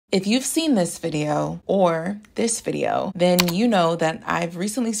If you've seen this video or this video, then you know that I've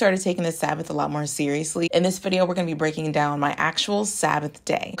recently started taking the Sabbath a lot more seriously. In this video, we're going to be breaking down my actual Sabbath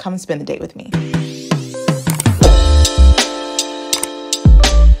day. Come spend the day with me.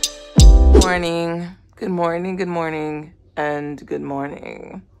 Good morning, and good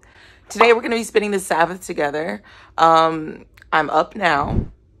morning. Today, we're going to be spending the Sabbath together. I'm up now.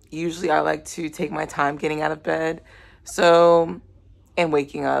 Usually, I like to take my time getting out of bed. And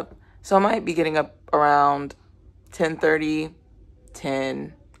waking up. So I might be getting up around 10:30,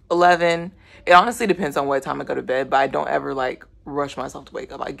 10, 11. It honestly depends on what time I go to bed, but I don't ever like rush myself to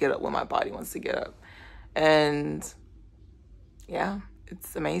wake up. I get up when my body wants to get up. And yeah,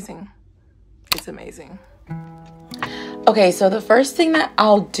 it's amazing. It's amazing. Okay, so the first thing that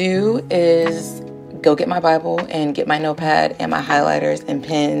I'll do is go get my Bible and get my notepad and my highlighters and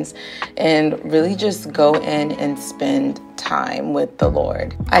pens and really just go in and spend time with the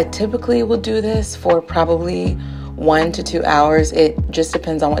Lord. I typically will do this for probably 1 to 2 hours. It just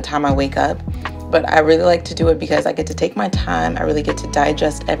depends on what time I wake up. But I really like to do it because I get to take my time. I really get to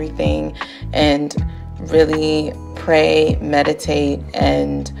digest everything and really pray, meditate,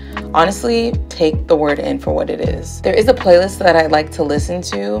 and honestly take the word in for what it is. There is a playlist that I like to listen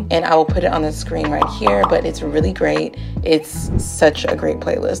to, and I will put it on the screen right here, but it's really great. It's such a great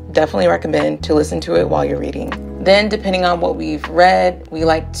playlist. Definitely recommend to listen to it while you're reading. Then, depending on what we've read, we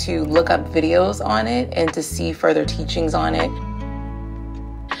like to look up videos on it and to see further teachings on it.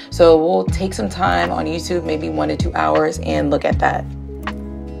 So we'll take some time on YouTube, maybe 1 to 2 hours, and look at that.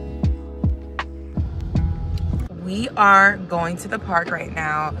 We are going to the park right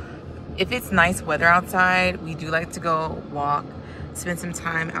now. If it's nice weather outside, we do like to go walk, spend some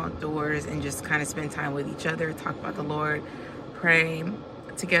time outdoors, and just kind of spend time with each other, talk about the Lord, pray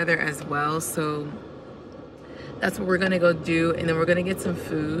together as well. So that's what we're gonna go do, and then we're gonna get some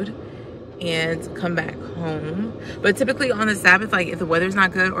food and come back home. But typically on the Sabbath, like if the weather's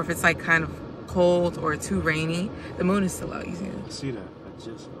not good or if it's like kind of cold or too rainy, the moon is still out. You see that? I see that. I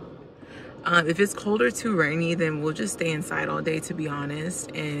just saw it. If it's cold or too rainy, then we'll just stay inside all day, to be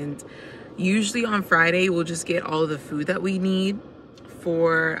honest. And usually on Friday, we'll just get all of the food that we need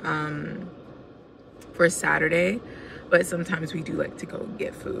for Saturday. But sometimes we do like to go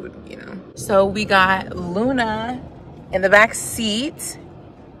get food, you know. So we got Luna in the back seat.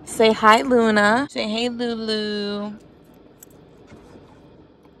 Say hi, Luna. Say hey, Lulu.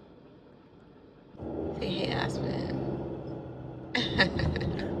 Say hey, Aspen.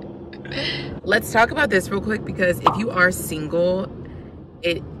 Let's talk about this real quick, because if you are single,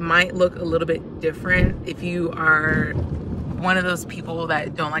 it might look a little bit different if you are one of those people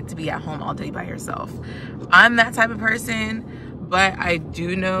that don't like to be at home all day by yourself. I'm that type of person, but I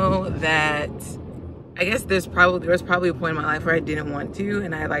do know that I guess there was probably a point in my life where I didn't want to,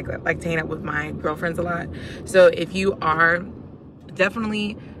 and I like to hang out with my girlfriends a lot. So if you are,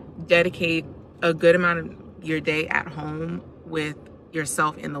 definitely dedicate a good amount of your day at home with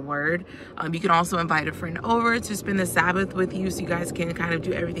yourself in the Word. You can also invite a friend over to spend the Sabbath with you, so you guys can kind of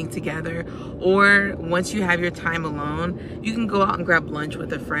do everything together. Or once you have your time alone, you can go out and grab lunch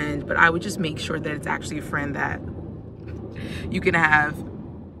with a friend, but I would just make sure that it's actually a friend that you can have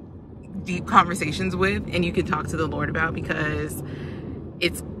deep conversations with and you can talk to the Lord about, because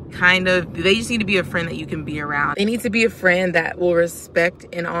it's they just need to be a friend that you can be around. They need to be a friend that will respect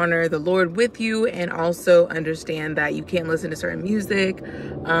and honor the Lord with you, and also understand that you can't listen to certain music,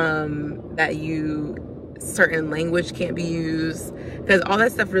 certain language can't be used, because all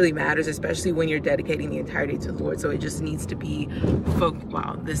that stuff really matters, especially when you're dedicating the entirety to the Lord. So it just needs to be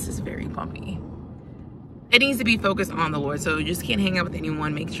wow, this is very bumpy. It needs to be focused on the Lord. So you just can't hang out with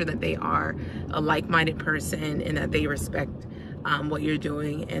anyone. Make sure that they are a like-minded person and that they respect what you're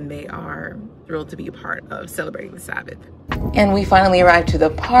doing, and they are thrilled to be a part of celebrating the Sabbath. And we finally arrived to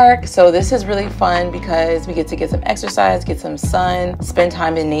the park. So this is really fun because we get to get some exercise, get some sun, spend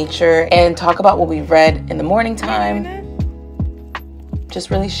time in nature, and talk about what we've read in the morning time.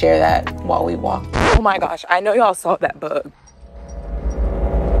 Just really share that while we walk. Oh my gosh, I know y'all saw that bug.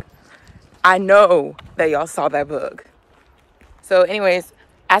 I know that y'all saw that bug. So anyways,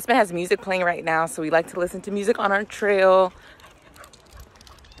 Aspen has music playing right now, so we like to listen to music on our trail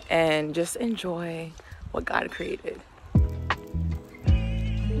and just enjoy what God created.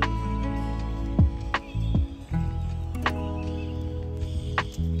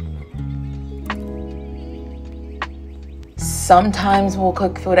 Sometimes we'll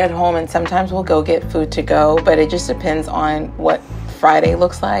cook food at home and sometimes we'll go get food to go, but it just depends on what Friday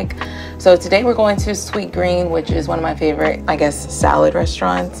looks like. So today we're going to Sweet Green, which is one of my favorite, I guess, salad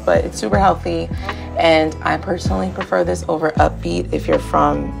restaurants, but it's super healthy. And I personally prefer this over Upbeat if you're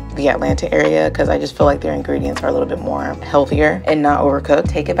from the Atlanta area, because I just feel like their ingredients are a little bit more healthier and not overcooked.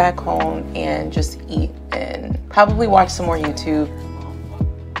 Take it back home and just eat and probably watch some more YouTube.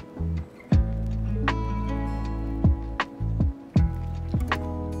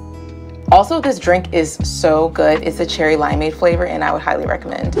 Also, this drink is so good. It's a cherry limeade flavor and I would highly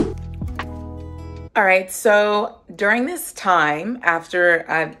recommend. All right, so during this time, after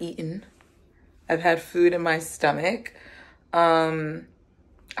I've eaten, I've had food in my stomach, I'll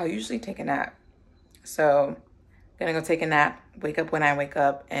usually take a nap. So I'm gonna go take a nap, wake up when I wake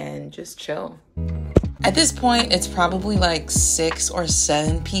up, and just chill. At this point, it's probably like 6 or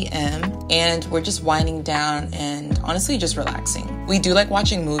 7 p.m. and we're just winding down and honestly just relaxing. We do like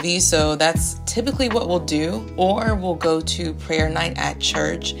watching movies, so that's typically what we'll do, or we'll go to prayer night at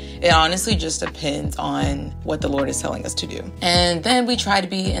church. It honestly just depends on what the Lord is telling us to do. And then we try to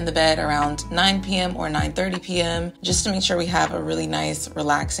be in the bed around 9 p.m. or 9:30 p.m. just to make sure we have a really nice,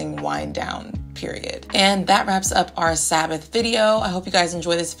 relaxing wind down period. And that wraps up our Sabbath video. I hope you guys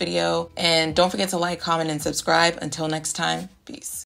enjoy this video, and don't forget to like, comment, and subscribe. Until next time, peace.